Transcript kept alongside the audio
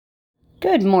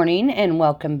Good morning and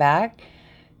welcome back.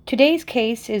 Today's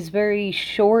case is very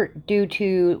short due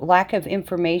to lack of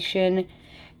information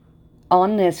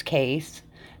on this case.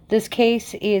 This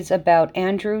case is about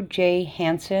Andrew J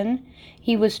Hansen.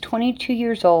 He was 22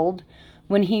 years old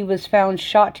when he was found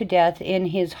shot to death in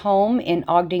his home in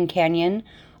Ogden Canyon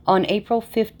on April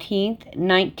 15th,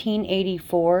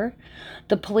 1984.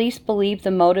 The police believe the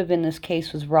motive in this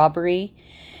case was robbery,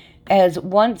 as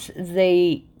once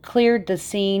they cleared the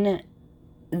scene,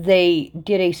 they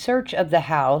did a search of the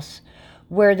house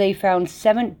where they found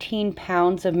 17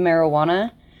 pounds of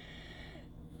marijuana.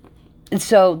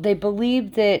 So they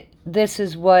believe that this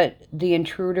is what the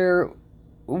intruder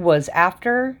was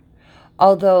after.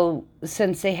 Although,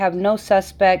 since they have no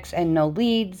suspects and no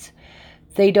leads,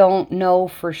 they don't know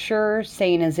for sure,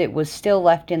 saying as it was still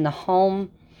left in the home.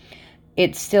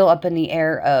 It's still up in the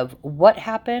air of what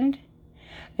happened.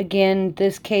 Again,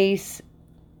 this case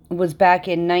was back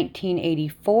in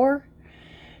 1984.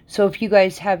 So if you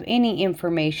guys have any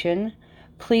information,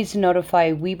 please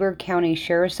notify Weber County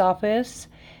Sheriff's Office,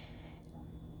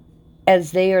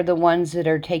 as they are the ones that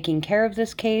are taking care of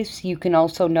this case. You can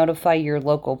also notify your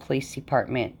local police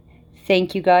department.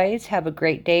 Thank you guys. Have a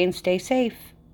great day and stay safe.